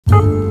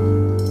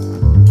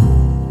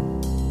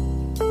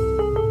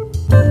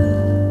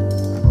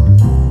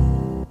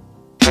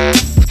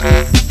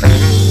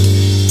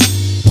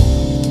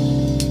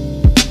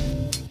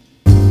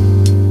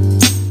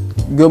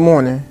Good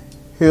morning.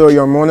 Here are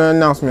your morning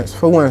announcements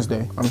for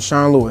Wednesday. I'm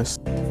Sean Lewis.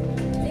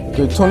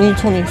 The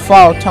 2020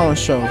 Fall Talent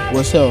Show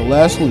was held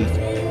last week.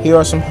 Here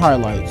are some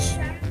highlights.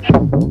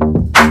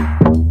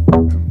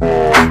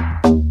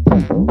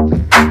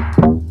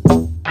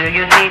 Do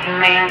you need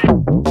me?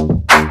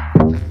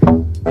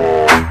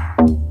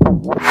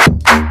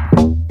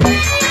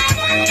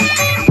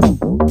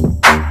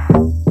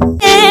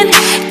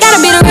 Gotta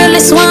be the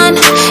realest one.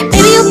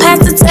 Baby, you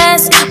passed the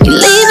test. You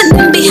leaving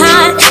them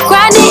behind.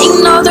 Cry,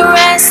 didn't know the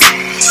rest.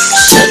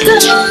 Sugar,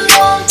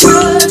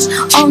 crush,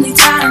 only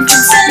time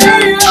can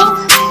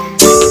tell.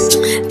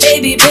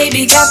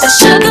 Baby, got the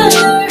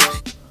sugar.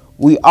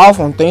 We off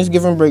on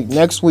Thanksgiving break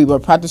next week,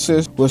 but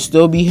practices will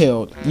still be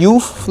held.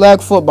 Youth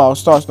flag football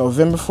starts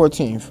November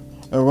 14th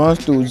and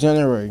runs through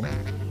January.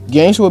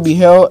 Games will be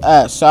held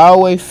at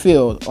Solway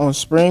Field on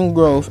Spring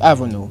Grove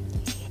Avenue,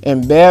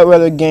 and bad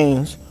weather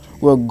games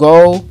will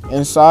go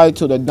inside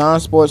to the Don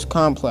Sports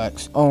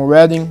Complex on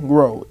Reading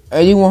Road.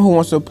 Anyone who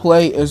wants to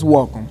play is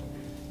welcome.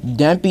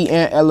 Dampe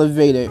and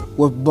Elevated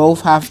with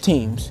both half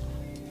teams.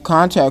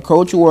 Contact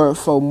Coach Ward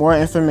for more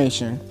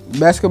information.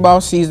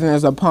 Basketball season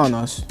is upon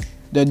us.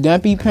 The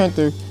Dampe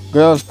Panther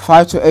girls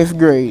 5th to 8th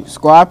grade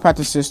squad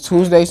practices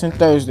Tuesdays and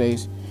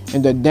Thursdays,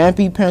 and the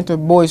Dampe Panther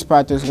boys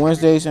practice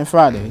Wednesdays and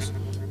Fridays,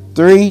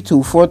 3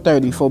 to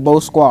 4:30 for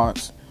both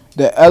squads.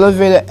 The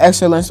Elevated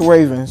Excellence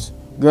Ravens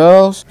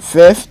girls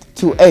 5th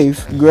to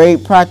 8th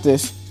grade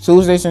practice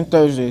Tuesdays and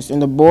Thursdays,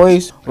 and the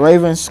boys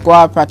Ravens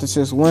squad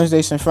practices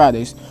Wednesdays and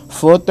Fridays,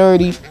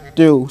 4:30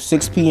 through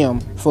 6 p.m.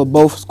 for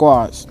both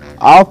squads.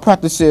 All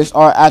practices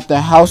are at the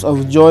House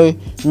of Joy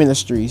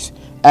Ministries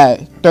at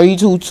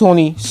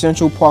 3220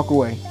 Central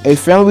Parkway. A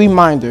friendly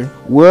reminder,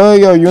 wear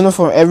your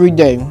uniform every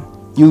day.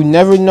 You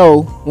never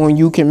know when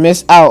you can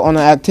miss out on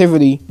an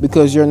activity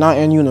because you're not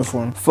in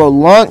uniform. For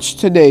lunch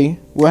today,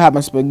 we're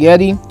having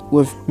spaghetti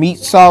with meat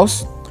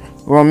sauce,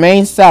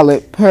 romaine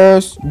salad,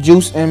 pears,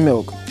 juice, and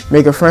milk.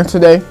 Make a friend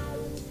today,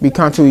 be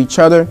kind to each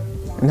other,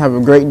 and have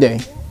a great day.